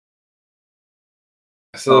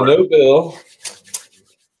So no Bill.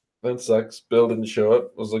 That sucks. Bill didn't show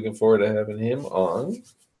up. Was looking forward to having him on.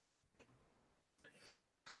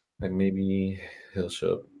 And maybe he'll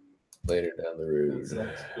show up later down the road. That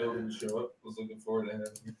sucks. Bill didn't show up. Was looking forward to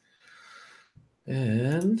having him.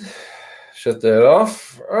 And shut that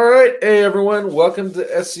off. All right. Hey, everyone. Welcome to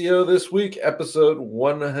SEO This Week, episode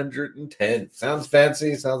 110. Sounds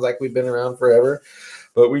fancy. Sounds like we've been around forever,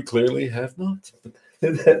 but we clearly have not.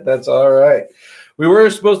 That's all right. We were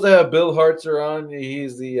supposed to have Bill Hartzer on.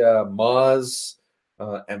 He's the Moz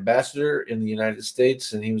ambassador in the United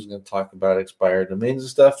States, and he was going to talk about expired domains and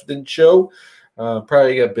stuff. Didn't show.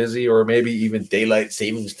 Probably got busy, or maybe even daylight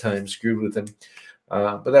savings time screwed with him.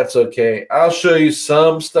 But that's okay. I'll show you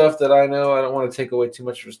some stuff that I know. I don't want to take away too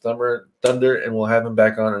much of his thunder, and we'll have him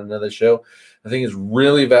back on another show. I think it's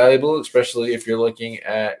really valuable, especially if you're looking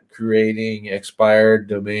at creating expired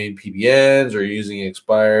domain PBNs or using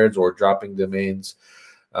expireds or dropping domains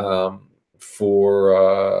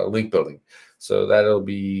for link building. So that'll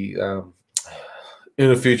be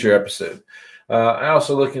in a future episode. I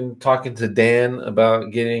also talking to Dan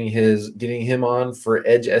about getting him on for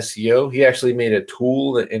Edge SEO. He actually made a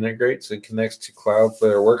tool that integrates and connects to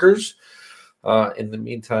Cloudflare workers. In the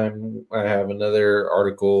meantime, I have another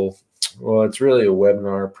article. Well, it's really a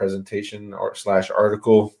webinar presentation /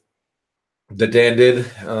 article that Dan did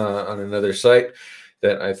on another site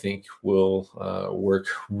that I think will work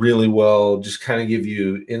really well. Just kind of give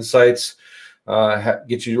you insights,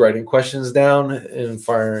 get you writing questions down and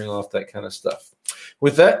firing off that kind of stuff.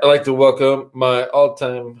 With that, I'd like to welcome my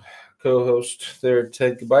all-time co-host there,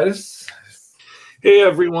 Ted Gabaitis. Hey,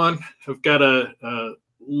 everyone. I've got a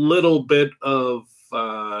little bit of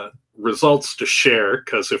results to share,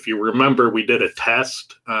 because if you remember, we did a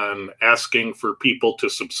test on asking for people to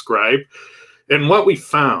subscribe. And what we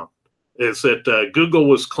found is that Google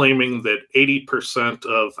was claiming that 80%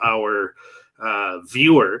 of our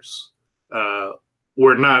viewers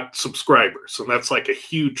were not subscribers. And that's like a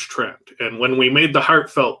huge trend. And when we made the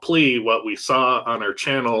heartfelt plea, what we saw on our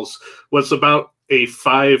channels was about a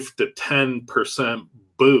 5 to 10%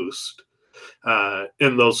 boost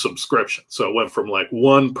in those subscriptions. So it went from like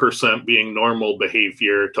 1% being normal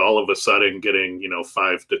behavior to all of a sudden getting,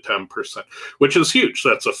 5 to 10%, which is huge.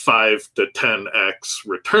 That's a 5 to 10x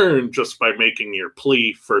return just by making your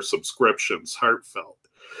plea for subscriptions heartfelt.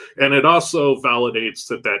 And it also validates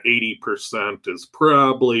that 80% is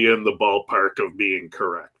probably in the ballpark of being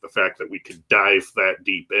correct. The fact that we could dive that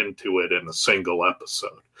deep into it in a single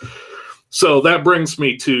episode. So that brings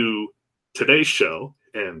me to today's show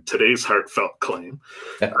and today's heartfelt claim.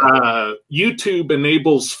 YouTube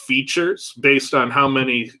enables features based on how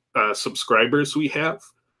many subscribers we have.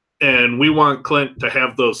 And we want Clint to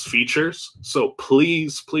have those features. So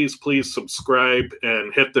please, please, please subscribe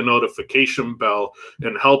and hit the notification bell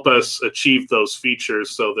and help us achieve those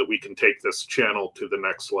features so that we can take this channel to the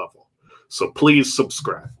next level. So please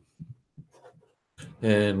subscribe.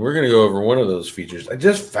 And we're going to go over one of those features. I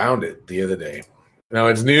just found it the other day. Now,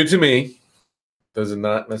 it's new to me. Does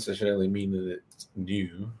not necessarily mean that it's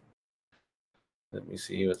new. Let me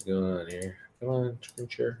see what's going on here. Come on, screen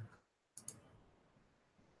share.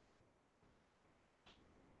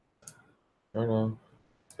 Turn on.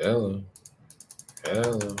 Hello.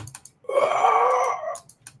 All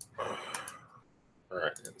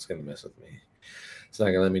right, it's going to mess with me. It's not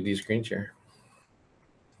going to let me do screen share.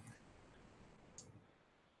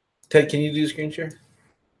 Ted, can you do screen share?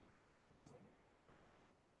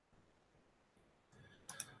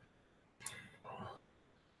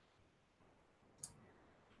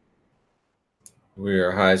 We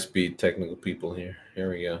are high-speed technical people here. Here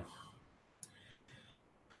we go.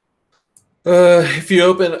 If you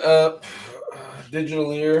open up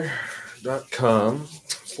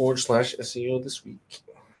digitalear.com/SEO this week.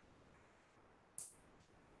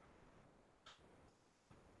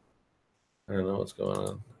 I don't know what's going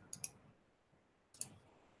on.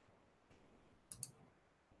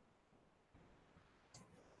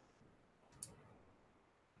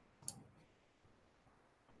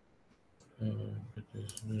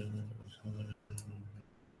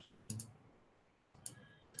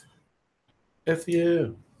 F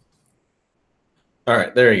you. All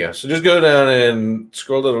right, there you go. So just go down and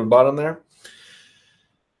scroll to the bottom there.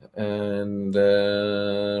 And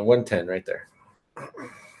 110 right there.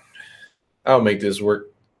 I'll make this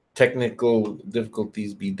work. Technical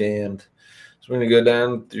difficulties be damned. So we're going to go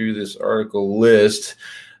down through this article list.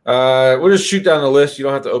 We'll just shoot down the list. You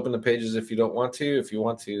don't have to open the pages if you don't want to. If you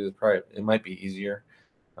want to, it might be easier.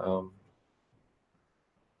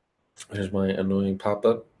 There's my annoying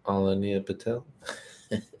pop-up, a la Nia Patel.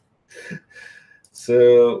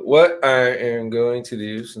 So what I am going to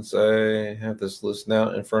do, since I have this list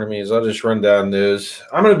now in front of me, is I'll just run down those.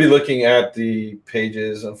 I'm going to be looking at the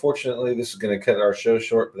pages. Unfortunately, this is going to cut our show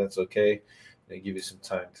short, but that's okay. They give you some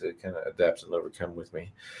time to kind of adapt and overcome with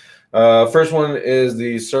me. First one is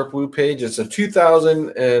the SERPWoo page. It's a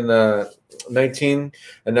 2019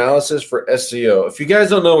 analysis for SEO. If you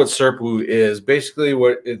guys don't know what SERPWoo is, basically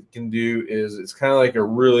what it can do is it's kind of like a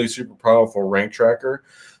really super powerful rank tracker,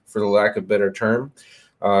 for the lack of a better term.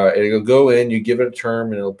 It'll go in, you give it a term,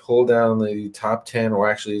 and it'll pull down the top 10, or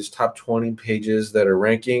actually these top 20 pages that are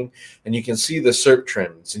ranking, and you can see the SERP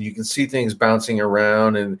trends, and you can see things bouncing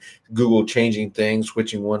around, and Google changing things,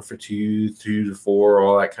 switching 1 for 2, 2 to 4,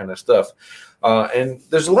 all that kind of stuff. And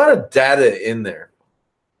there's a lot of data in there.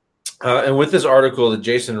 And with this article that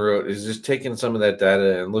Jason wrote is just taking some of that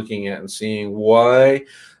data and looking at and seeing why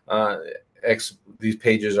these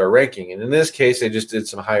pages are ranking. And in this case, they just did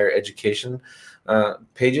some higher education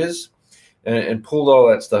pages and pulled all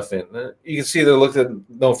that stuff in. You can see they looked at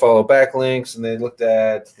no follow backlinks, and they looked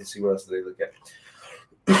at, let's see, what else did they look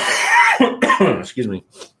at? Excuse me.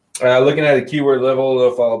 Looking at a keyword level,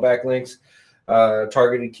 no follow backlinks,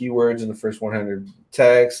 targeted keywords in the first 100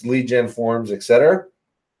 tags, lead gen forms, etc.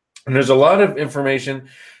 And there's a lot of information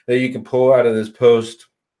that you can pull out of this post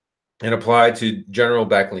and apply to general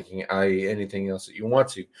backlinking, i.e. anything else that you want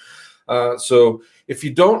to. So if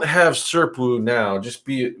you don't have SERPWoo now, just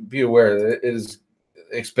be aware that it is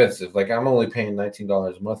expensive. Like, I'm only paying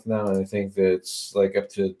 $19 a month now, and I think that it's like up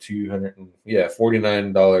to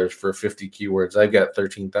 $49 for 50 keywords. I've got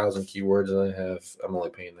 13,000 keywords, and I'm only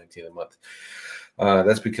paying $19 a month.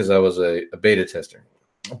 That's because I was a beta tester.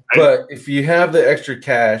 But if you have the extra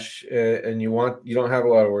cash and you don't have a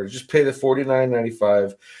lot of words, just pay the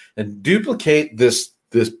 $49.95 and duplicate this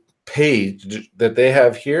page that they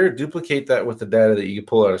have here. Duplicate that with the data that you can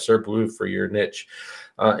pull out of SERPWoo for your niche,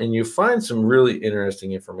 and you find some really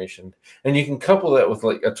interesting information. And you can couple that with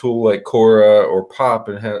like a tool like Quora or Pop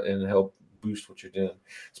and help boost what you're doing.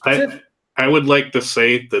 I would like to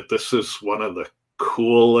say that this is one of the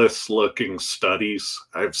coolest looking studies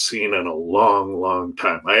I've seen in a long, long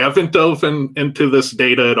time. I haven't dove into this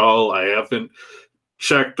data at all. I haven't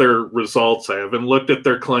checked their results. I haven't looked at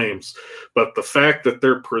their claims, but the fact that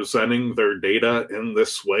they're presenting their data in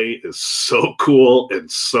this way is so cool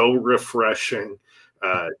and so refreshing.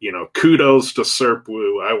 Kudos to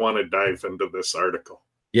SERPWoo. I want to dive into this article.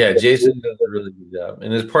 Yeah, Jason does a really good job.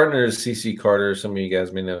 And his partner is CC Carter. Some of you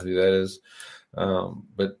guys may know who that is.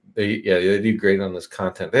 But they do great on this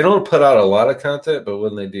content. They don't put out a lot of content, but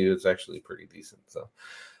when they do, it's actually pretty decent. So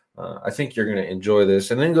I think you're going to enjoy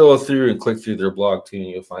this. And then go through and click through their blog too, and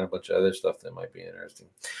you'll find a bunch of other stuff that might be interesting.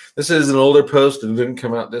 This is an older post. It didn't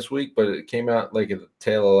come out this week, but it came out like at the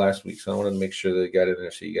tail of last week. So I wanted to make sure that it got in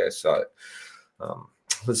there so you guys saw it.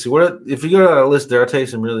 Let's see. If you go down a list there, I'll tell you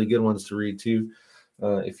some really good ones to read too,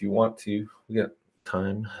 if you want to. We got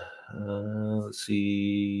time. Let's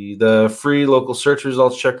see. The free local search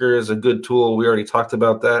results checker is a good tool. We already talked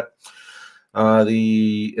about that.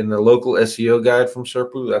 The local SEO guide from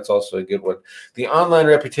SERPWoo, that's also a good one. The online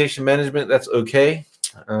reputation management, that's okay.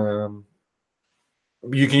 You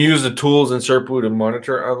can use the tools in SERPWoo to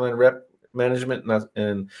monitor online rep management,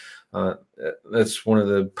 and that's one of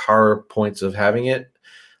the power points of having it.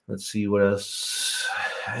 Let's see what else.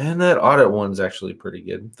 And that audit one's actually pretty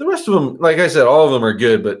good. The rest of them, like I said, all of them are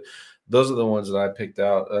good, but those are the ones that I picked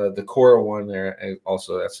out. The Quora one there,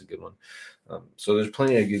 also, that's a good one. So there's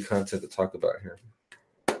plenty of good content to talk about here.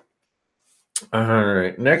 All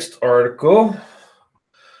right, next article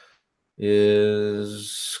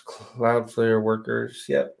is Cloudflare workers.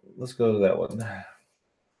 Yep, let's go to that one.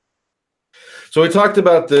 So we talked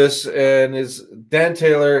about this, and it's Dan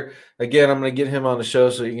Taylor. Again, I'm going to get him on the show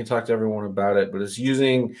so you can talk to everyone about it. But it's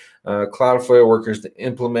using Cloudflare workers to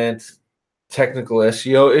implement technical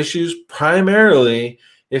SEO issues, primarily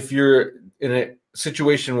if you're in a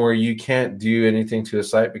situation where you can't do anything to a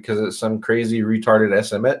site because it's some crazy retarded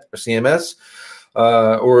SMS or CMS,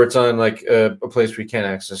 or it's on like a place where you can't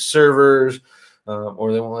access servers,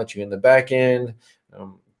 or they won't let you in the back end.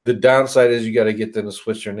 The downside is you got to get them to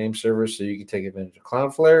switch their name server so you can take advantage of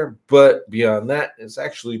Cloudflare. But beyond that, it's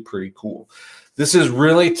actually pretty cool. This is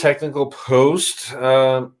really technical post,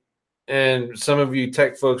 and some of you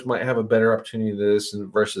tech folks might have a better opportunity to this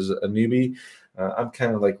versus a newbie. I'm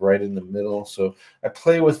kind of like right in the middle, so I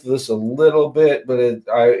play with this a little bit. But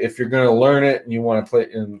if you're going to learn it and you want to play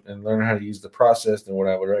and learn how to use the process, then what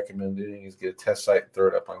I would recommend doing is get a test site and throw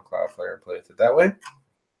it up on Cloudflare and play with it that way.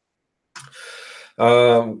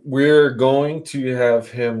 We're going to have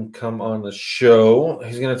him come on the show.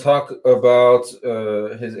 He's going to talk about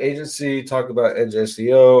his agency, talk about Edge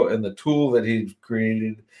SEO, and the tool that he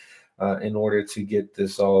created in order to get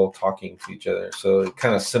this all talking to each other. So it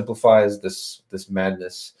kind of simplifies this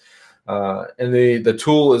madness. And the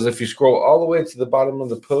tool is, if you scroll all the way to the bottom of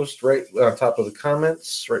the post, right on top of the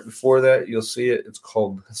comments, right before that, you'll see it. It's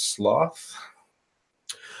called Sloth.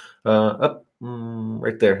 Up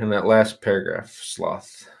right there in that last paragraph,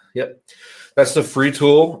 Sloth. Yep, that's the free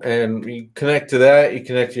tool, and you connect to that. You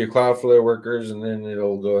connect to your Cloudflare workers, and then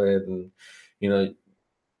it'll go ahead and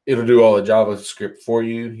it'll do all the JavaScript for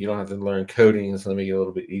you. You don't have to learn coding. It's going to make it a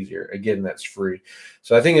little bit easier. Again, that's free.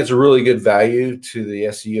 So I think it's a really good value to the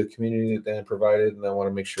SEO community that Dan provided, and I want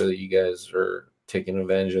to make sure that you guys are taking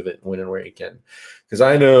advantage of it and winning where you can. Because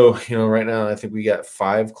I know, right now I think we got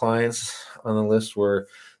 5 clients on the list where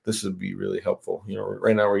this would be really helpful.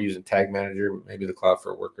 Right now we're using Tag Manager, but maybe the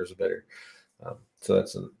Cloudflare workers are better. So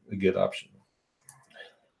that's a good option.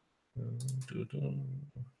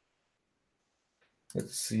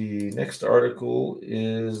 Let's see. Next article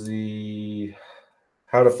is the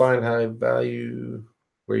how to find high value.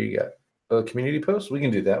 Where you got a community post? We can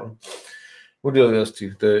do that one. We'll do those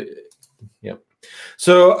two. Yep.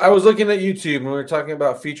 So I was looking at YouTube and we were talking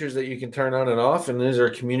about features that you can turn on and off, and these are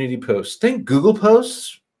community posts. Think Google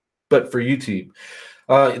posts, but for YouTube.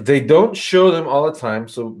 They don't show them all the time.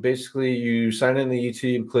 So basically you sign into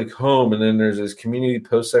YouTube, click home, and then there's this community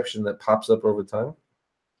post section that pops up over time.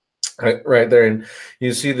 Right there, and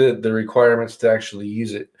you see the requirements to actually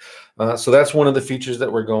use it. So that's one of the features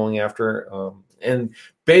that we're going after. And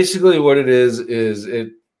basically what it is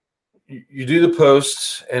you do the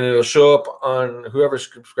post, and it'll show up on whoever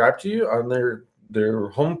subscribed to you on their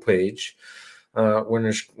homepage when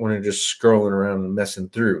they're just scrolling around and messing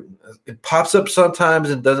through. It pops up sometimes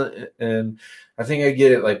and doesn't, and I think I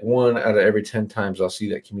get it like 1 out of every 10 times I'll see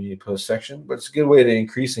that community post section, but it's a good way to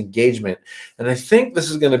increase engagement. And I think this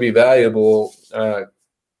is going to be valuable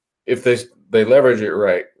if they leverage it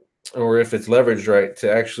right, or if it's leveraged right,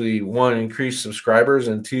 to actually, 1, increase subscribers,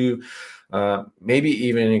 and 2, maybe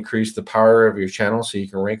even increase the power of your channel so you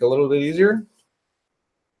can rank a little bit easier.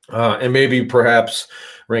 And maybe perhaps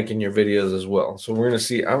ranking your videos as well. So we're going to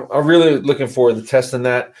see. I'm really looking forward to testing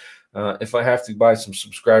that. If I have to buy some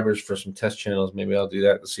subscribers for some test channels, maybe I'll do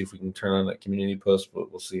that to see if we can turn on that community post, but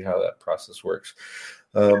we'll see how that process works.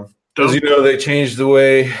 As you know, they changed the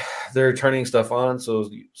way they're turning stuff on. So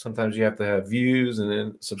sometimes you have to have views and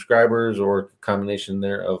then subscribers, or a combination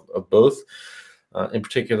there of both. In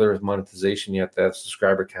particular with monetization, you have to have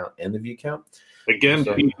subscriber count and the view count. Again,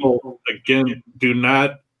 people, do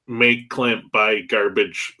not make Clint buy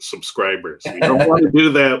garbage subscribers. You don't want to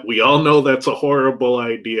do that. We all know that's a horrible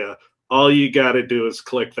idea. All you got to do is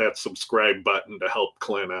click that subscribe button to help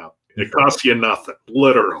Clint out. It costs you nothing,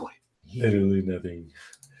 literally. Literally nothing.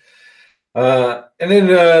 And then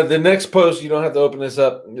the next post, you don't have to open this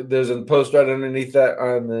up. There's a post right underneath that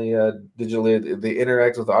on the digitally, the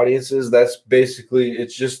interact with audiences. That's basically,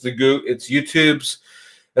 it's just it's YouTube's.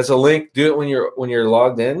 That's a link. Do it when you're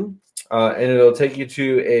logged in. And it'll take you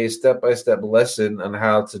to a step-by-step lesson on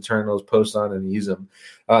how to turn those posts on and use them.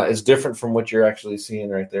 It's different from what you're actually seeing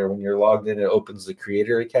right there. When you're logged in, it opens the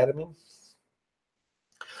Creator Academy.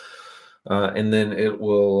 And then it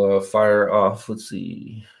will fire off. Let's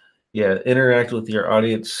see. Yeah, interact with your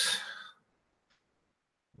audience.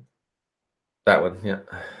 That one, yeah.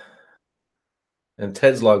 And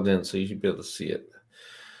Ted's logged in, so you should be able to see it.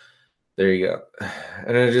 There you go.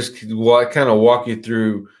 And I just kind of walk you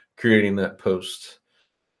through creating that post.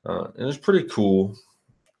 And it's pretty cool.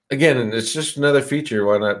 Again, it's just another feature.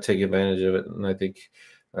 Why not take advantage of it? And I think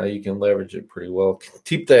you can leverage it pretty well.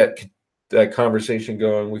 Keep that conversation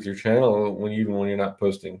going with your channel even when you're not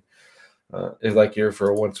posting. It's like you're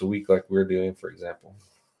for once a week, like we're doing, for example.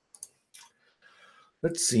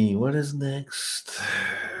 Let's see, what is next?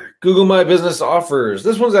 Google My Business offers.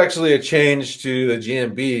 This one's actually a change to the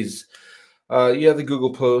GMBs. You have the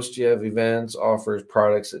Google post, you have events, offers,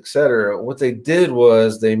 products, etc. What they did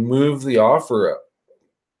was they moved the offer up.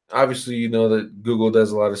 Obviously, you know that Google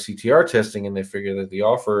does a lot of CTR testing, and they figure that the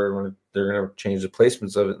offer, they're going to change the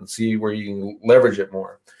placements of it and see where you can leverage it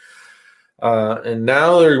more. And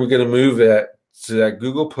now they're going to move that to that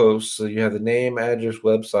Google post. So you have the name, address,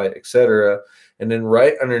 website, etc. And then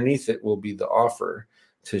right underneath it will be the offer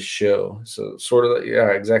to show. So sort of, yeah,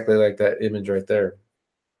 exactly like that image right there.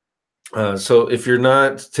 So if you're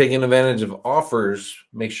not taking advantage of offers,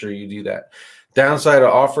 make sure you do that. Downside of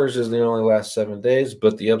offers is they only last 7 days,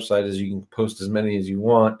 but the upside is you can post as many as you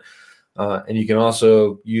want. And you can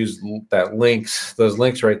also use those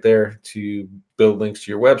links right there to build links to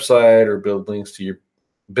your website or build links to your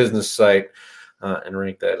business site and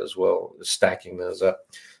rank that as well, stacking those up.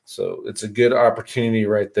 So it's a good opportunity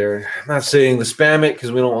right there. I'm not saying to spam it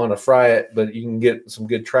because we don't want to fry it, but you can get some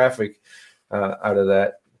good traffic out of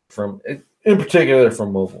that from, in particular,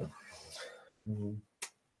 from mobile.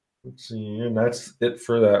 Let's see, and that's it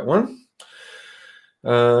for that one.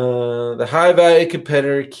 The high value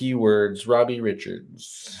competitor keywords, Robbie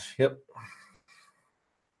Richards. Yep.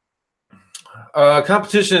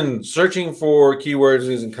 Competition, searching for keywords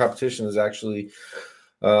using competition is actually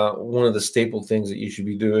one of the staple things that you should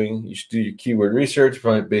be doing. You should do your keyword research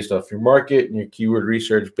based off your market and your keyword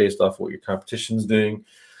research based off what your competition is doing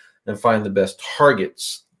and find the best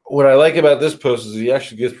targets. What I like about this post is he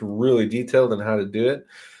actually gets really detailed on how to do it.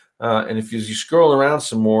 And if you scroll around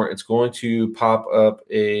some more, it's going to pop up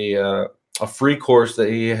a free course that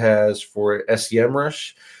he has for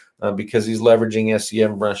SEMrush because he's leveraging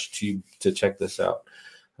SEMrush to check this out.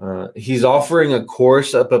 He's offering a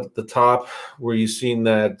course up at the top where you've seen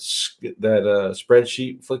that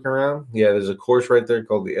spreadsheet flick around. Yeah, there's a course right there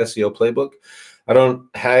called the SEO Playbook.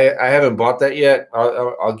 I haven't bought that yet.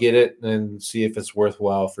 I'll get it and see if it's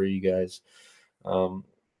worthwhile for you guys.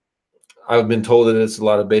 I've been told that it's a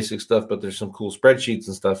lot of basic stuff, but there's some cool spreadsheets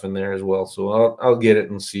and stuff in there as well. So I'll get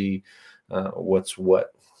it and see what's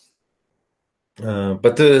what.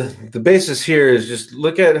 But the basis here is just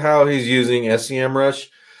look at how he's using SEMrush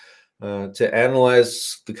to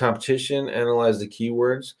analyze the competition, analyze the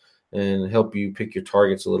keywords, and help you pick your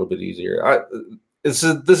targets a little bit easier. This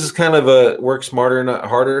is kind of a work smarter, not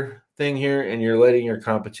harder thing here, and you're letting your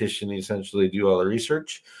competition essentially do all the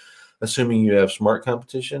research, assuming you have smart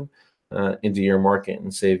competition into your market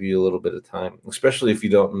and save you a little bit of time, especially if you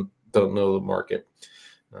don't know the market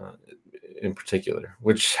in particular,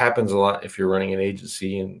 which happens a lot if you're running an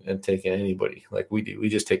agency and taking anybody like we do. We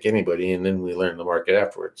just take anybody and then we learn the market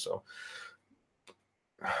afterwards. So,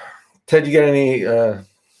 Ted, you got any?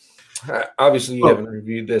 Obviously, you haven't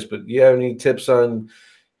reviewed this, but do you have any tips on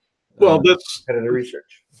this competitor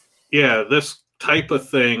research? Yeah, this type of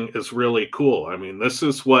thing is really cool. I mean, this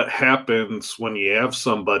is what happens when you have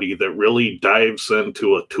somebody that really dives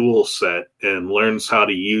into a tool set and learns how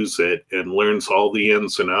to use it and learns all the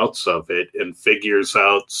ins and outs of it and figures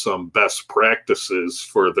out some best practices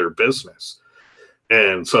for their business.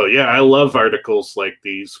 And so, yeah, I love articles like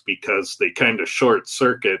these because they kind of short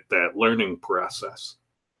circuit that learning process.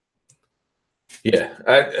 Yeah.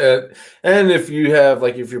 And if you have,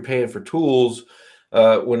 like, if you're paying for tools,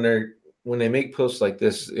 when they make posts like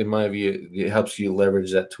this, in my view, it helps you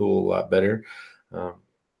leverage that tool a lot better.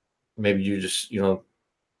 Maybe you just,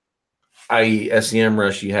 i.e.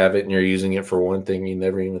 SEMrush, you have it and you're using it for one thing. You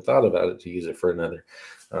never even thought about it to use it for another.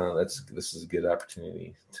 This is a good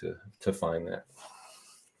opportunity to find that.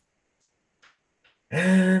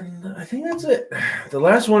 And I think that's it. The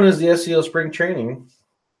last one is the SEO spring training.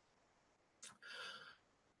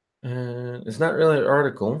 And it's not really an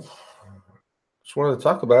article. Just wanted to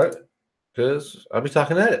talk about it because I'll be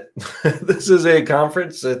talking at it. This is a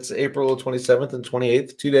conference. It's April 27th and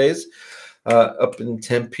 28th, 2 days, up in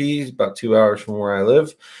Tempe, about 2 hours from where I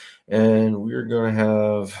live. And we're going to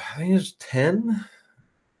have, I think it's 10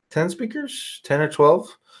 speakers, 10 or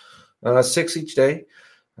 12, 6 each day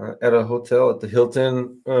at a hotel at the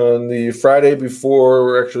Hilton on the Friday before.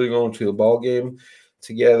 We're actually going to a ball game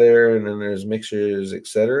together, and then there's mixers,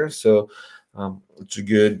 etc. So it's a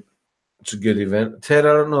good event. Ted,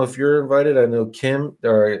 I don't know if you're invited. I know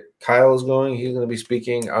Kyle is going. He's going to be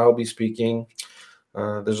speaking. I'll be speaking.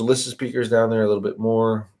 There's a list of speakers down there, a little bit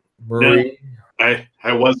more. Marie, I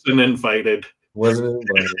wasn't invited. Wasn't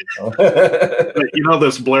invited. But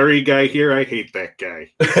this blurry guy here, I hate that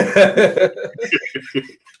guy.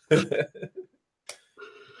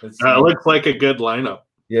 Looks like a good lineup.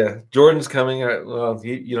 Yeah, Jordan's coming. Well,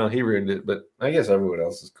 he ruined it, but I guess everyone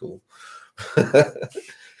else is cool.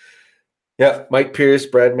 Yeah, Mike Pierce,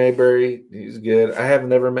 Brad Mayberry, he's good. I have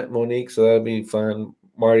never met Monique, so that'll be fun.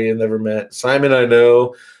 Marty, I never met. Simon, I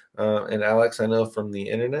know, and Alex, I know from the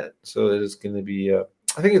internet. So it is going to be. I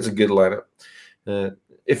think it's a good lineup.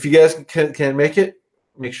 If you guys can make it,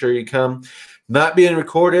 make sure you come. Not being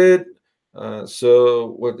recorded.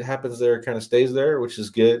 So what happens there kind of stays there, which is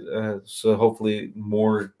good. So hopefully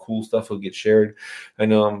more cool stuff will get shared. I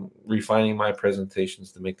know I'm refining my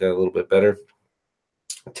presentations to make that a little bit better.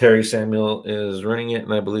 Terry Samuel is running it,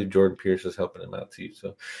 and I believe Jordan Pierce is helping him out too.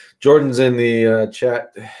 So Jordan's in the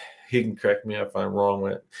chat. He can correct me if I'm wrong.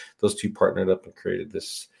 When those two partnered up and created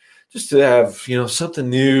this, just to have something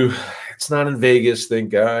new. It's not in Vegas,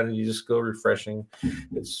 thank God. And you just go refreshing.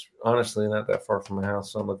 It's honestly not that far from my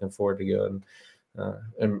house, so I'm looking forward to going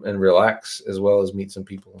and relax as well as meet some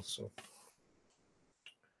people. So,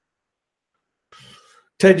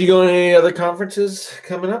 Ted, you going to any other conferences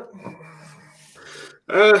coming up?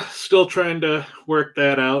 Still trying to work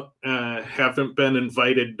that out. Haven't been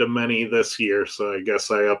invited to many this year, so I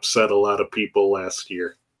guess I upset a lot of people last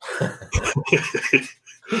year. I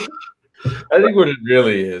think what it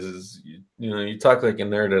really is you talk like a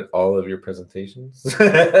nerd at all of your presentations.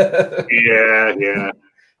 Yeah.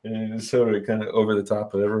 And it's sort of kind of over the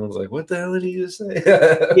top, but everyone's like, what the hell did he just say?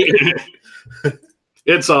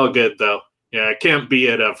 It's all good, though. Yeah, I can't be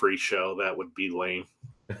at every show. That would be lame.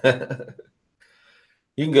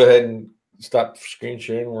 You can go ahead and stop screen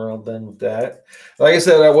sharing. We're all done with that. Like I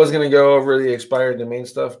said, I was going to go over the expired domain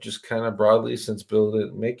stuff just kind of broadly since Bill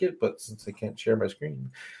didn't make it, but since I can't share my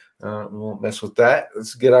screen, we won't mess with that.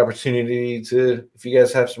 It's a good opportunity to, if you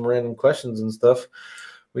guys have some random questions and stuff,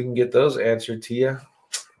 we can get those answered to you.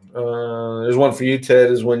 There's one for you,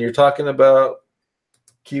 Ted, is when you're talking about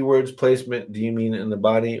keywords placement, do you mean in the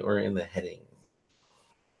body or in the heading?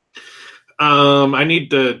 I need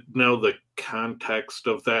to know the context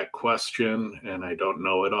of that question, and I don't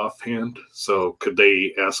know it offhand. So could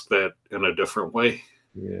they ask that in a different way?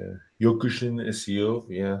 Yeah. Yokushin SEO.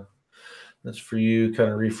 Yeah. That's for you. Kind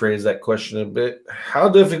of rephrase that question a bit. How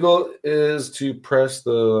difficult is to press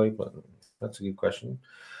the like button? That's a good question.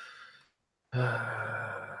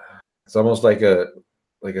 It's almost like a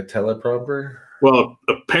teleprompter. Well,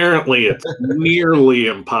 apparently it's nearly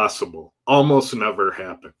impossible. Almost never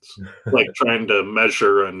happens. Like trying to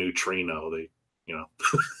measure a neutrino.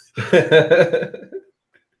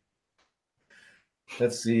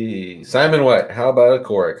 Let's see. Simon White, how about a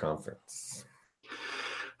Quora conference?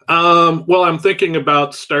 Well, I'm thinking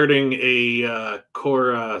about starting a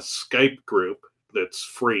Quora Skype group that's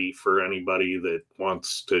free for anybody that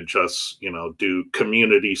wants to just, do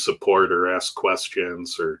community support or ask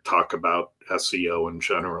questions or talk about SEO in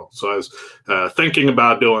general. So I was thinking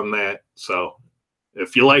about doing that. So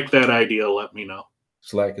if you like that idea, let me know.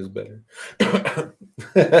 Slack is better.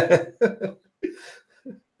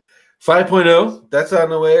 5.0, that's on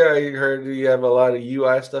the way. I heard you have a lot of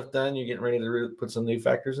UI stuff done. You're getting ready to put some new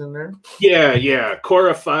factors in there? Yeah.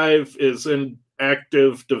 Quora 5 is in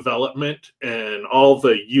active development, and all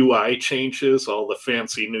the UI changes, all the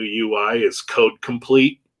fancy new UI is code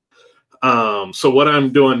complete. So what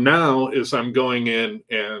I'm doing now is I'm going in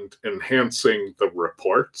and enhancing the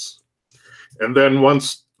reports. And then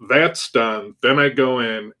once that's done, then I go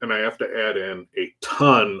in and I have to add in a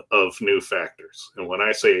ton of new factors. And when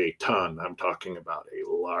I say a ton, I'm talking about a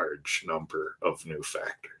large number of new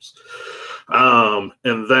factors. And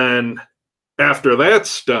then after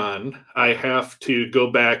that's done, I have to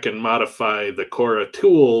go back and modify the Quora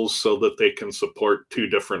tools so that they can support two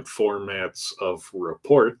different formats of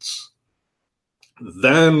reports.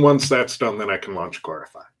 Then once that's done, then I can launch Quora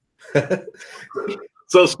 5.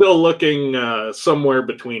 So still looking somewhere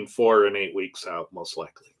between 4 and 8 weeks out, most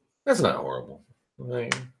likely. That's not horrible.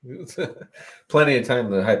 Plenty of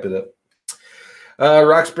time to hype it up.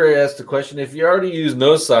 Roxbury asked the question, if you already use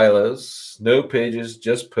no silos, no pages,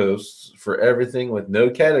 just posts for everything with no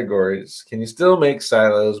categories, can you still make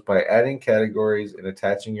silos by adding categories and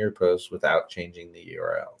attaching your posts without changing the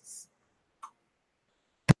URLs?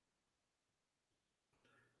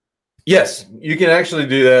 Yes, you can actually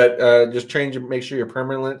do that. Just make sure your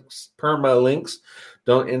permalinks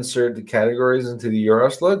don't insert the categories into the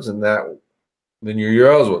URL slugs, and then your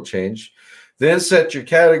URLs will change. Then set your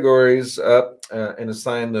categories up and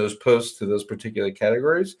assign those posts to those particular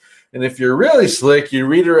categories. And if you're really slick, you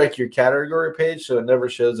redirect your category page so it never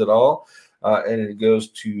shows at all, and it goes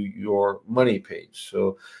to your money page.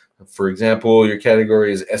 So, for example, your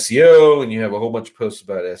category is SEO, and you have a whole bunch of posts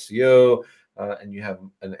about SEO. And you have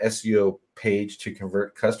an SEO page to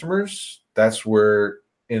convert customers, that's where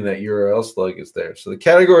in that URL slug is there. So the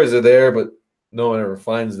categories are there, but no one ever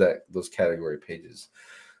finds those category pages.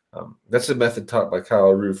 That's a method taught by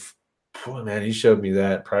Kyle Roof. Boy, man, he showed me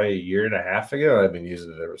that probably a year and a half ago. I've been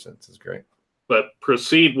using it ever since. It's great. But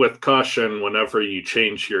proceed with caution whenever you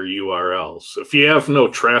change your URLs. If you have no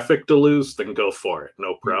traffic to lose, then go for it.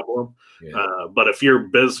 No problem. Yeah. But if your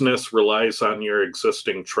business relies on your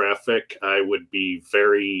existing traffic, I would be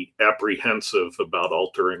very apprehensive about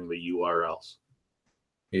altering the URLs.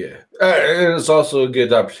 Yeah. And it's also a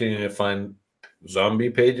good opportunity to find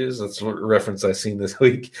zombie pages. That's a reference I've seen this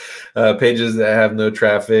week. Pages that have no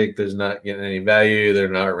traffic, there's not getting any value, they're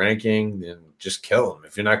not ranking, then just kill them.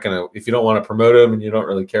 If you don't want to promote them and you don't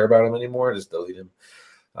really care about them anymore, just delete them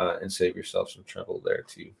and save yourself some trouble there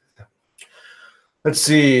too. Let's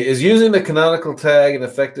see. Is using the canonical tag an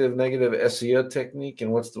effective negative SEO technique,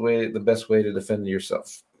 and what's the best way to defend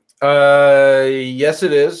yourself? Yes,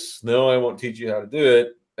 it is. No, I won't teach you how to do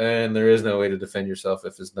it, and there is no way to defend yourself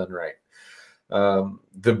if it's done right.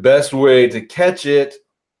 The best way to catch it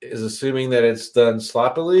is, assuming that it's done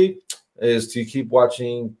sloppily, is to keep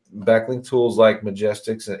watching backlink tools like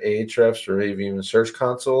Majestics and Ahrefs or even Search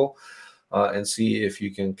Console, and see if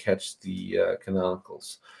you can catch the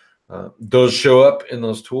canonicals. Those show up in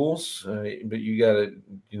those tools, but you got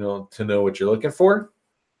to know what you're looking for.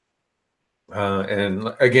 And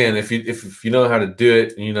again, if you know how to do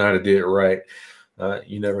it and you know how to do it right,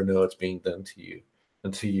 you never know it's being done to you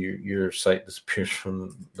until your site disappears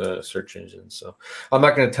from the search engine. So I'm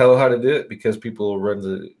not going to tell how to do it, because people will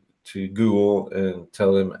run to Google and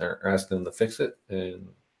tell them or ask them to fix it, and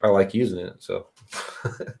I like using it. So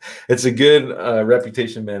it's a good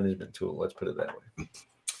reputation management tool. Let's put it that way.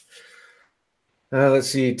 Let's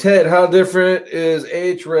see. Ted, how different is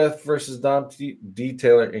Ahrefs versus DOM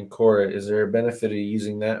Detailer in Cora? Is there a benefit of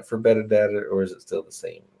using that for better data, or is it still the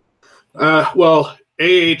same? Well,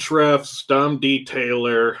 Ahrefs, DOM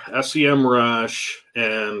Detailer, SEMrush,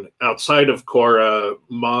 and outside of Cora,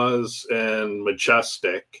 Moz and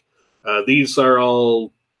Majestic. These are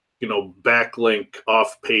all, backlink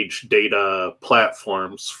off-page data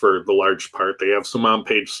platforms for the large part. They have some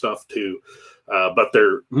on-page stuff too, but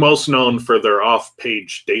they're most known for their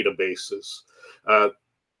off-page databases.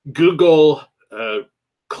 Google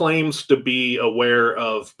claims to be aware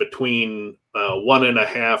of between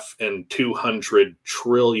 1.5 and 200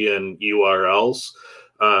 trillion URLs.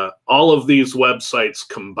 All of these websites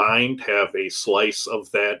combined have a slice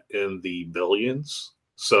of that in the billions.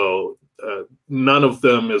 So none of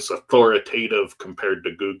them is authoritative compared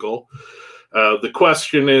to Google. The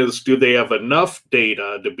question is, do they have enough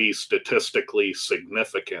data to be statistically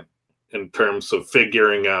significant in terms of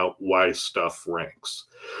figuring out why stuff ranks?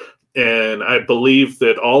 And I believe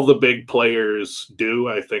that all the big players do.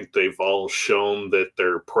 I think they've all shown that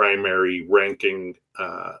their primary ranking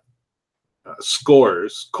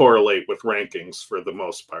scores correlate with rankings for the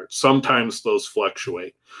most part. Sometimes those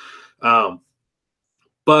fluctuate.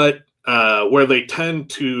 But where they tend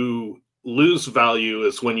to lose value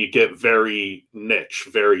is when you get very niche,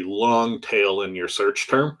 very long tail in your search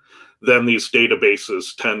term. Then these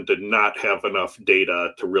databases tend to not have enough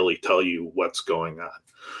data to really tell you what's going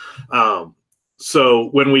on. So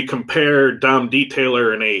when we compare DOM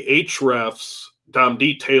Detailer and Ahrefs, DOM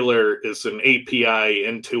Detailer is an API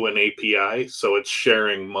into an API, so it's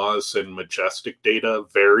sharing Moz and Majestic data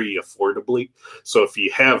very affordably. So if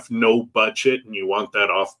you have no budget and you want that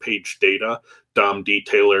off-page data, DOM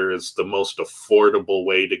Detailer is the most affordable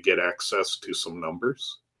way to get access to some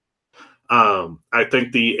numbers. I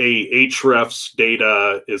think the Ahrefs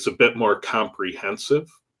data is a bit more comprehensive.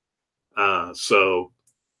 So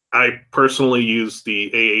I personally use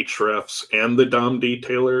the Ahrefs and the DOM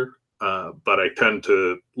Detailer, but I tend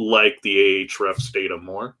to like the Ahrefs data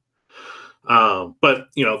more. But,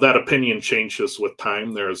 that opinion changes with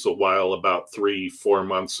time. There was a while about 3-4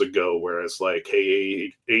 months ago where I was like,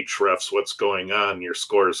 hey, Ahrefs, what's going on? Your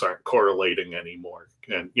scores aren't correlating anymore.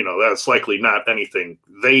 And, that's likely not anything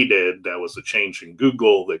they did. That was a change in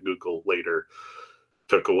Google that Google later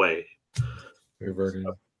took away. Reverting.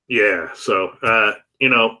 So,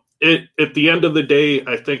 at the end of the day,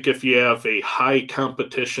 I think if you have a high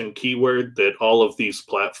competition keyword, that all of these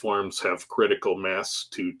platforms have critical mass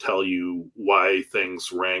to tell you why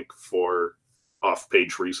things rank for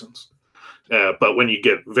off-page reasons. But when you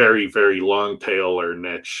get very, very long tail or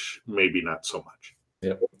niche, maybe not so much.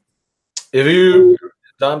 Yep. If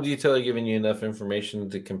DOM Detailer giving you enough information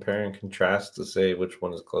to compare and contrast to say which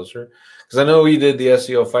one is closer? Because I know we did the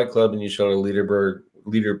SEO Fight Club and you showed a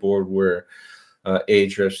leaderboard where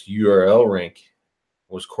Ahrefs URL rank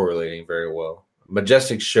was correlating very well.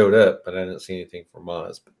 Majestic showed up, but I didn't see anything for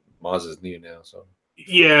Moz. But Moz is new now, so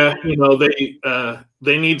yeah,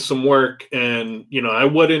 they need some work, and I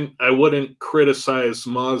wouldn't criticize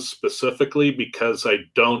Moz specifically because I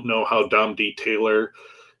don't know how DOM Detailer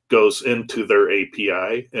goes into their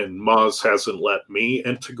API, and Moz hasn't let me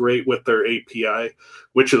integrate with their API,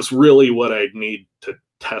 which is really what I'd need to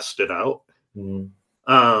test it out. Mm-hmm.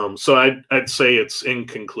 So I'd say it's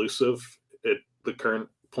inconclusive at the current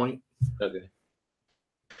point. Okay.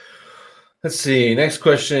 Let's see. Next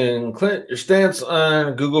question. Clint, your stance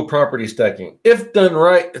on Google property stacking. If done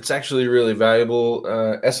right, it's actually really valuable.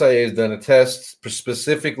 SIA has done a test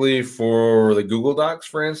specifically for the Google Docs,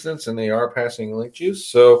 for instance, and they are passing link juice.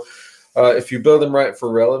 So if you build them right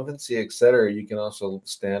for relevancy, et cetera, you can also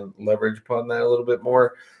leverage upon that a little bit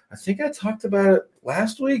more. I think I talked about it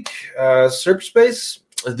last week. SERP Space,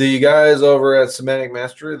 the guys over at Semantic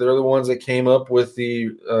Mastery, they're the ones that came up with the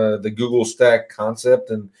Google Stack concept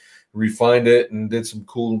and refined it and did some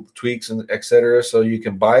cool tweaks and etc. So you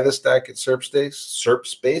can buy the stack at SERP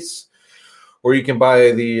Space, or you can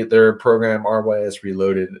buy their program RYS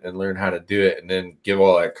Reloaded and learn how to do it, and then give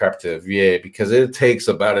all that crap to a VA, because it takes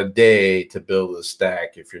about a day to build a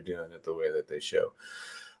stack if you're doing it the way that they show.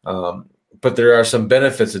 But there are some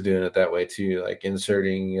benefits of doing it that way too, like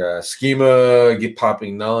inserting schema,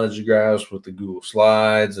 popping knowledge graphs with the Google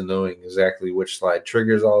Slides, and knowing exactly which slide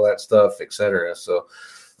triggers all that stuff, etc. So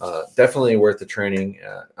definitely worth the training.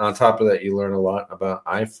 On top of that, you learn a lot about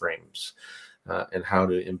iframes and how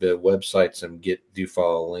to embed websites and do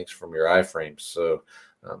follow links from your iframes. So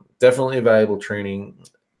definitely a valuable training.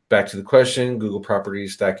 Back to the question, Google property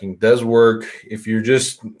stacking does work. If you're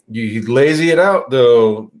just you lazy it out,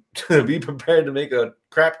 though, be prepared to make a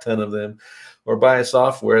crap ton of them, or buy a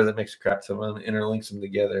software that makes a crap ton of them, interlinks them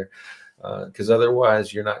together, because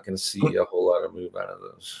otherwise you're not going to see a whole lot of move out of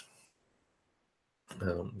those.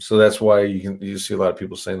 So that's why you see a lot of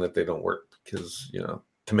people saying that they don't work, because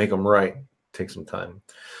to make them right takes some time.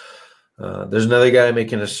 There's another guy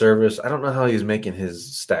making a service. I don't know how he's making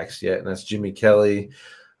his stacks yet, and that's Jimmy Kelly.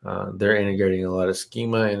 They're integrating a lot of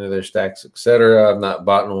schema into their stacks, etc. I've not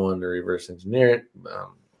bought one to reverse engineer it,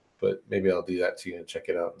 but maybe I'll do that too and check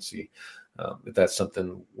it out and see if that's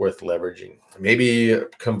something worth leveraging. Maybe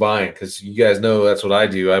combine, because you guys know that's what I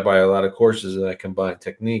do. I buy a lot of courses and I combine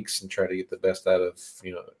techniques and try to get the best out of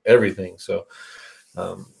everything. So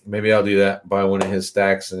maybe I'll do that. Buy one of his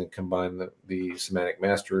stacks and combine the Semantic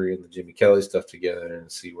Mastery and the Jimmy Kelly stuff together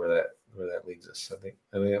and see where that leads us. I think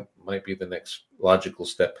that might be the next logical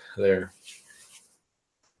step there.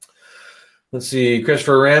 Let's see.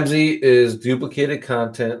 Christopher Ramsey, is duplicated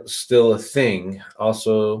content still a thing?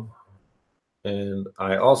 Also, and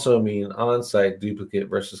I also mean on-site duplicate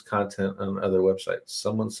versus content on other websites.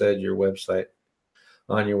 Someone said your website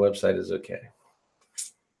is okay.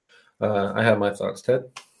 I have my thoughts, Ted.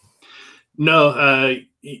 No,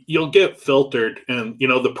 you'll get filtered. And,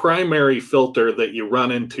 the primary filter that you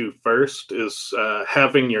run into first is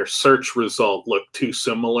having your search result look too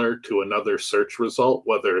similar to another search result,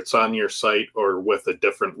 whether it's on your site or with a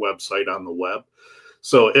different website on the web.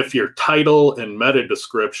 So if your title and meta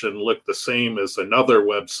description look the same as another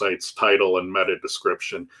website's title and meta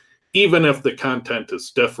description, even if the content is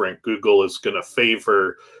different, Google is going to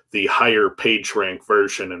favor the higher page rank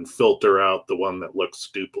version and filter out the one that looks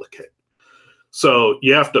duplicate. So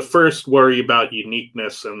you have to first worry about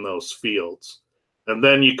uniqueness in those fields. And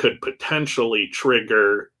then you could potentially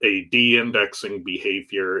trigger a de-indexing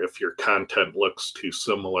behavior if your content looks too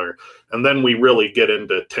similar. And then we really get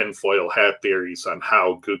into tinfoil hat theories on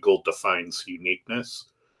how Google defines uniqueness.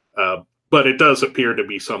 But it does appear to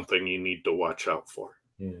be something you need to watch out for.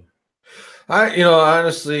 Yeah.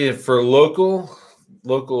 Honestly, for local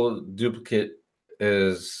duplicate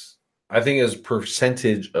I think as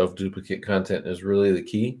percentage of duplicate content is really the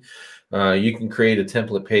key. You can create a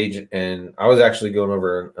template page, and I was actually going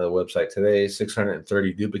over a website today,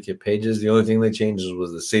 630 duplicate pages. The only thing they changed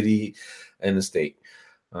was the city and the state.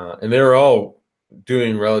 And they were all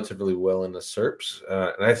doing relatively well in the SERPs.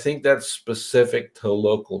 And I think that's specific to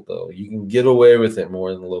local, though. You can get away with it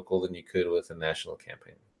more in local than you could with a national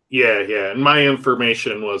campaign. Yeah. And my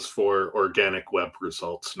information was for organic web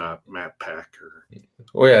results, not map pack.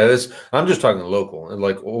 I'm just talking local,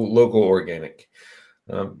 like local organic.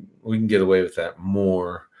 We can get away with that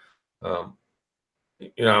more. I'm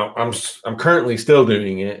currently still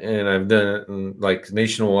doing it, and I've done it in like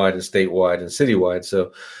nationwide and statewide and citywide.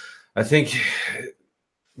 So I think,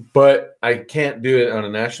 but I can't do it on a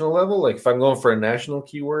national level. Like if I'm going for a national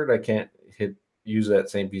keyword, I can't use that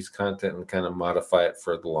same piece of content and kind of modify it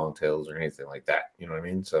for the long tails or anything like that. You know what I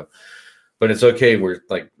mean? So, but it's okay. We're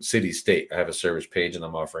like city state. I have a service page and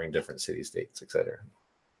I'm offering different city states, etc.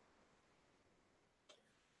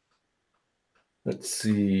 Let's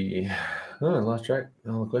see. Oh, I lost track.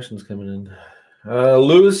 All the questions coming in.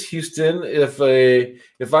 Lewis Houston, if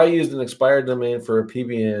I used an expired domain for a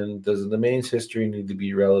PBN, does the domain's history need to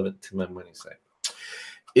be relevant to my money site?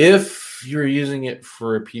 If you're using it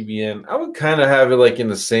for a PBN, I would kind of have it like in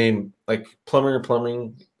the same, like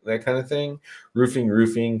plumbing, that kind of thing.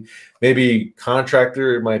 Roofing. Maybe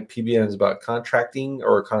contractor. My PBN is about contracting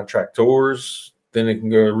or contractors. Then it can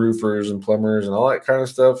go to roofers and plumbers and all that kind of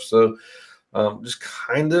stuff. So just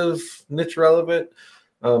kind of niche relevant.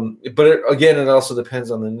 But it also depends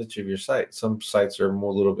on the niche of your site. Some sites are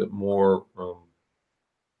a little bit more, a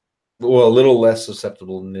little less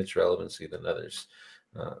susceptible to niche relevancy than others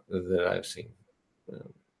that I've seen.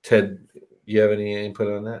 Ted, you have any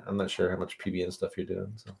input on that? I'm not sure how much PBN stuff you're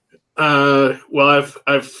doing. So. Well,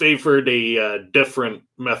 I've favored a different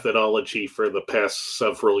methodology for the past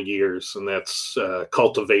several years, and that's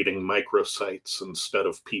cultivating microsites instead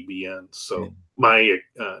of PBN. So my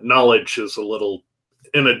knowledge is a little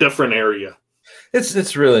in a different area.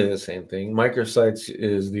 It's really the same thing. Microsites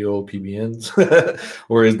is the old PBNs,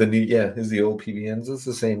 or is the old PBNs. It's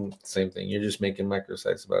the same thing. You're just making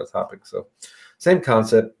microsites about a topic. So, same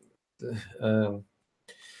concept.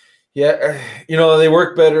 They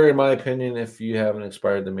work better in my opinion if you have an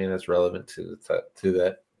expired domain that's relevant to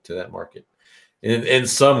that market in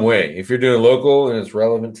some way. If you're doing local and it's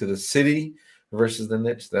relevant to the city versus the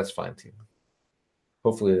niche, that's fine too.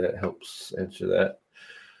 Hopefully that helps answer that.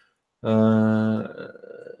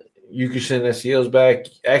 You can send SEOs back.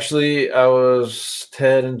 Actually, I was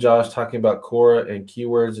Ted and Josh talking about Quora and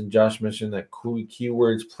keywords, and Josh mentioned that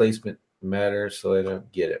keywords placement matters, so I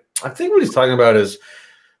don't get it. I think what he's talking about is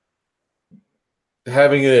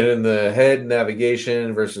having it in the head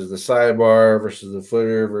navigation versus the sidebar versus the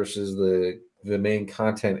footer versus the main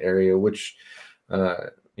content area, which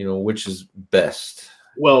is best.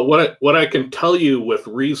 Well, what I can tell you with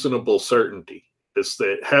reasonable certainty is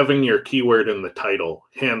that having your keyword in the title,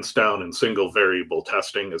 hands down in single variable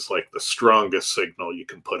testing, is like the strongest signal you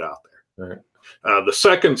can put out there. Right. The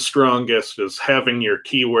second strongest is having your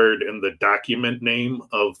keyword in the document name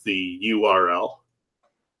of the URL.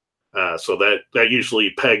 So that usually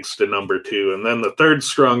pegs to number 2. And then the third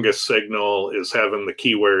strongest signal is having the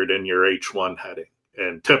keyword in your H1 heading,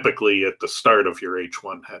 and typically at the start of your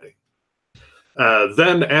H1 heading.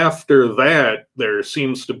 Then after that, there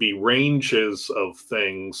seems to be ranges of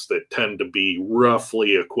things that tend to be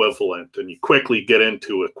roughly equivalent, and you quickly get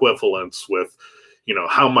into equivalence with,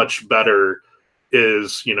 how much better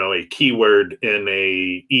is, a keyword in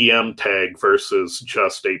a EM tag versus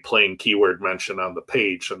just a plain keyword mention on the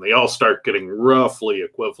page, and they all start getting roughly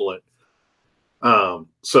equivalent.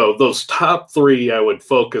 So those top 3 I would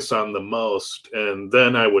focus on the most, and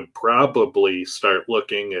then I would probably start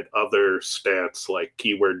looking at other stats like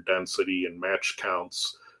keyword density and match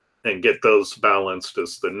counts and get those balanced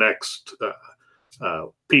as the next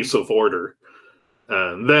piece of order.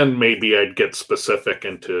 And then maybe I'd get specific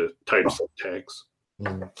into types of tags.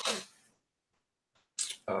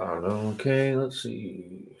 Okay, let's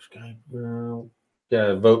see. Skype group.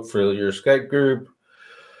 Yeah, vote for your Skype group.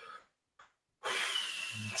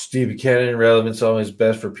 Steve Buchanan, relevance always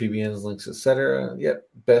best for PBNs, links, etc. Yep,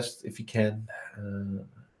 best if you can.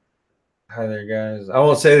 Hi there, guys. I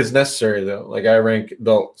won't say it's necessary though. Like I rank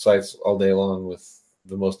adult sites all day long with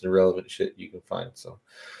the most irrelevant shit you can find. So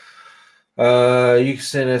you can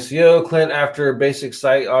send SEO, Clint, after a basic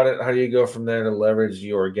site audit. How do you go from there to leverage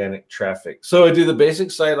your organic traffic? So I do the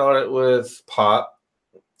basic site audit with Pop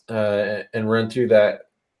and run through that.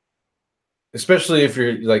 Especially if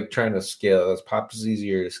you're like trying to scale, that's Pop is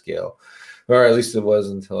easier to scale, or at least it was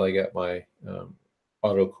until I got my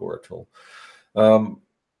AutoCore tool.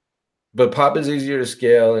 But Pop is easier to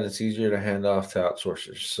scale and it's easier to hand off to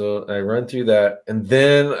outsourcers. So I run through that, and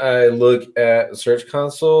then I look at Search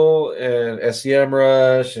Console and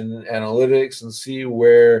SEMrush and analytics and see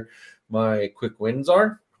where my quick wins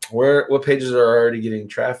are, what pages are already getting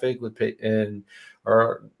traffic, and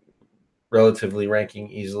are relatively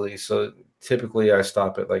ranking easily. So typically I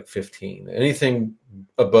stop at like 15. Anything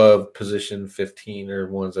above position 15 are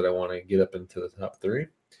ones that I want to get up into the top 3.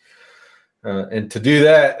 And to do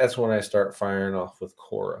that, that's when I start firing off with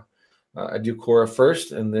Quora. I do Quora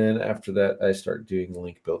first, and then after that, I start doing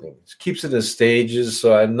link building. It keeps it as stages,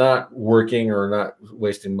 so I'm not working or not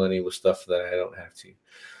wasting money with stuff that I don't have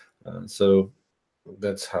to. So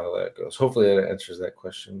that's how that goes. Hopefully that answers that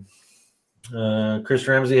question. Chris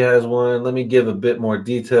Ramsey has one. Let me give a bit more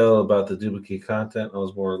detail about the duplicate content. I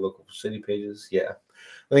was more local for city pages. Yeah,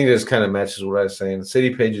 I think this kind of matches what I was saying.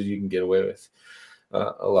 City pages you can get away with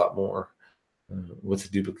a lot more with the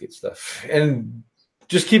duplicate stuff. And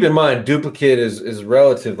just keep in mind, duplicate is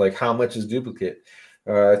relative. Like how much is duplicate?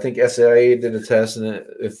 I think SIA did a test, and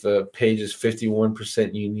if a page is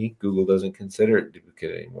 51% unique, Google doesn't consider it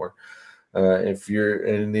duplicate anymore. I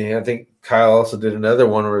think Kyle also did another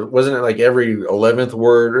one where wasn't it like every 11th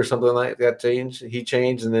word or something like that he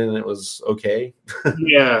changed, and then it was okay.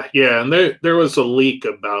 yeah. And there was a leak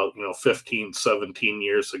about 15, 17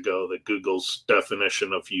 years ago that Google's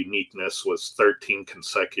definition of uniqueness was 13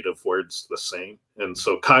 consecutive words the same. And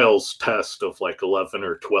so Kyle's test of like 11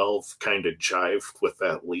 or 12 kind of jived with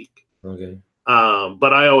that leak. Okay.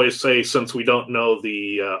 But I always say, since we don't know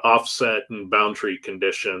the offset and boundary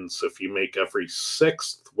conditions, if you make every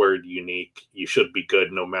 6th word unique, you should be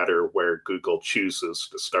good no matter where Google chooses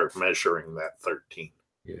to start measuring that 13.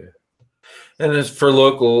 Yeah. And as for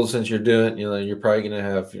local, since you're doing, you're probably going to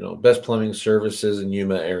have, best plumbing services in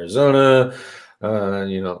Yuma, Arizona.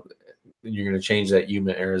 You're going to change that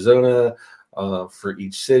Yuma, Arizona for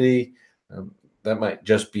each city. That might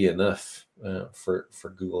just be enough for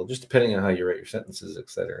Google, just depending on how you write your sentences,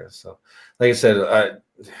 etc. So, like I said,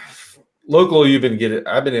 local, I've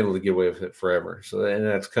been able to get away with it forever. So, and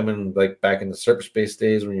that's coming like back in the serp space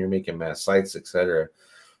days when you're making mass sites, etc.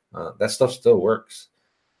 That stuff still works.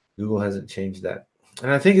 Google hasn't changed that,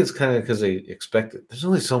 and I think it's kind of because they expect it. There's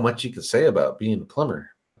only so much you can say about being a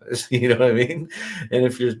plumber. You know what I mean? And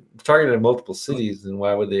if you're targeting multiple cities, then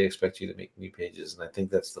why would they expect you to make new pages? And I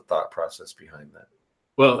think that's the thought process behind that.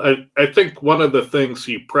 Well, I think one of the things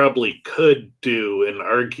you probably could do and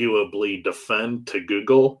arguably defend to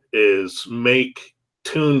Google is make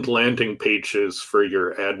tuned landing pages for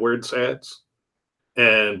your AdWords ads.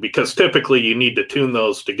 And because typically you need to tune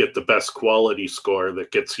those to get the best quality score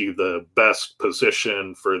that gets you the best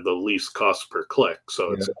position for the least cost per click.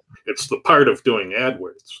 So it's the part of doing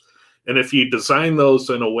AdWords. And if you design those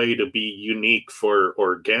in a way to be unique for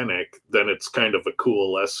organic, then it's kind of a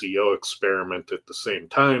cool SEO experiment at the same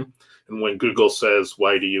time. And when Google says,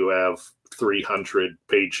 why do you have 300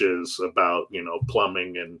 pages about,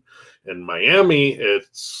 plumbing in Miami,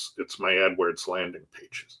 it's my AdWords landing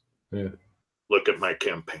pages. Yeah. Look at my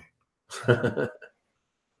campaign.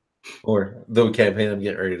 Or the campaign I'm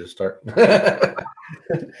getting ready to start.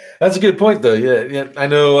 That's a good point, though. Yeah. I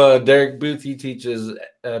know Derek Booth, he teaches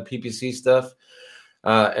PPC stuff,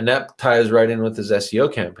 and that ties right in with his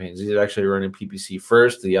SEO campaigns. He's actually running PPC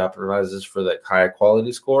first. He optimizes for that high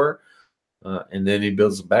quality score, and then he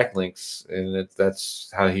builds the backlinks, and that's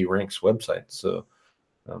how he ranks websites. So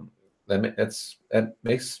that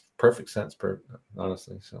makes perfect sense,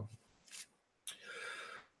 honestly. So.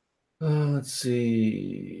 Let's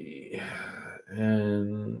see.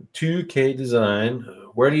 And 2K Design.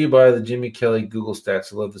 Where do you buy the Jimmy Kelly Google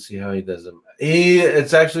stats? I'd love to see how he does them.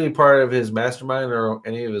 It's actually part of his mastermind or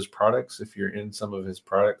any of his products. If you're in some of his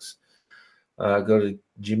products, go to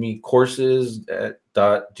Jimmy Courses at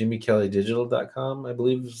 .jimmykellydigital.com, I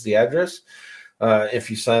believe is the address. If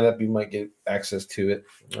you sign up, you might get access to it.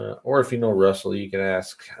 Or if you know Russell, you can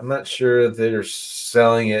ask. I'm not sure if they're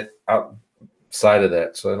selling it outside of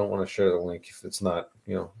that, so I don't want to share the link if it's not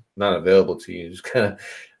not available to you. Just kind of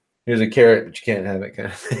here's a carrot, but you can't have it kind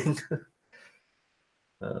of thing.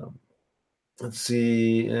 Let's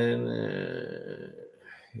see, and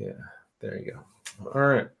yeah, there you go. All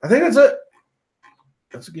right, I think that's it.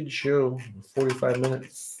 That's a good show. 45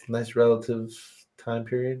 minutes, nice relative time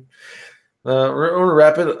period. We're going to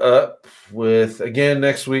wrap it up with, again,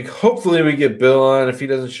 next week. Hopefully we get Bill on. If he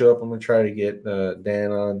doesn't show up, I'm going to try to get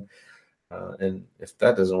Dan on. And if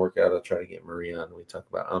that doesn't work out, I'll try to get Marie on. We talk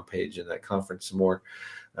about on-page and that conference some more.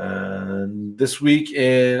 This week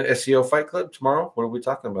in SEO Fight Club, tomorrow, what are we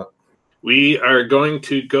talking about? We are going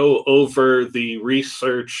to go over the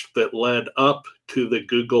research that led up to the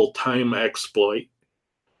Google time exploit.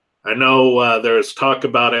 I know there's talk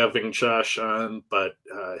about having Josh on, but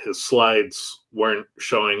his slides weren't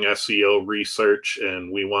showing SEO research,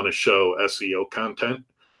 and we want to show SEO content.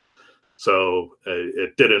 So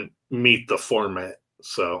it didn't meet the format.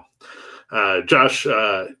 So Josh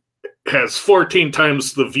has 14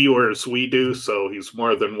 times the viewers we do, so he's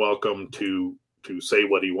more than welcome to say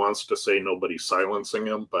what he wants to say. Nobody's silencing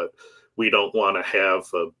him, but we don't want to have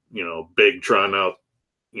a big drawn out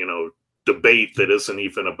debate that isn't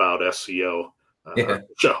even about SEO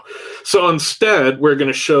show. So instead, we're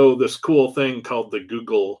going to show this cool thing called the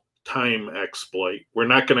Google time exploit. We're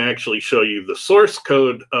not going to actually show you the source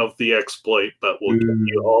code of the exploit, but we'll give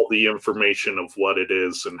you all the information of what it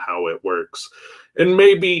is and how it works. And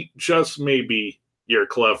maybe, just maybe, you're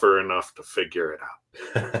clever enough to figure it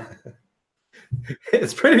out.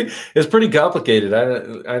 It's pretty complicated.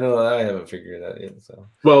 I know I haven't figured it out yet. So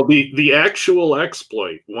well, the actual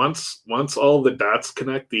exploit, once all the dots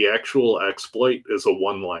connect, the actual exploit is a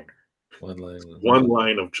one-liner. One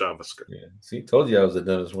line of JavaScript. Yeah. See, told you I was the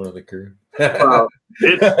dumbest one of the crew.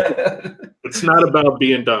 It's not about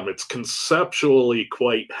being dumb. It's conceptually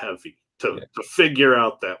quite heavy to figure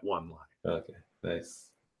out that one line. Okay,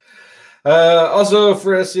 nice. Also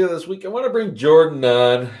for SEO this week, I want to bring Jordan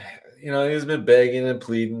on. He's been begging and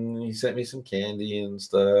pleading. He sent me some candy and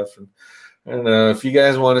stuff. And I don't know if you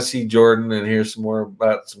guys want to see Jordan and hear some more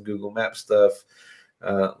about some Google Maps stuff.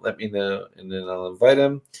 Let me know, and then I'll invite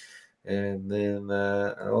him. And then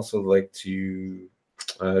I also like to,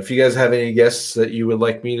 if you guys have any guests that you would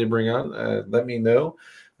like me to bring on, let me know.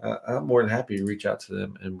 I'm more than happy to reach out to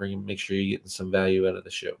them and make sure you're getting some value out of the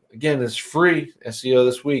show. Again, it's free SEO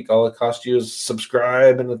this week. All it costs you is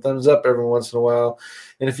subscribe and a thumbs up every once in a while.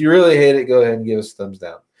 And if you really hate it, go ahead and give us a thumbs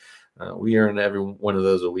down. We earn every one of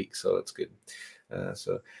those a week, so it's good.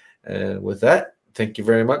 With that, thank you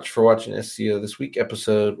very much for watching SEO This Week,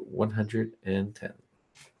 episode 110.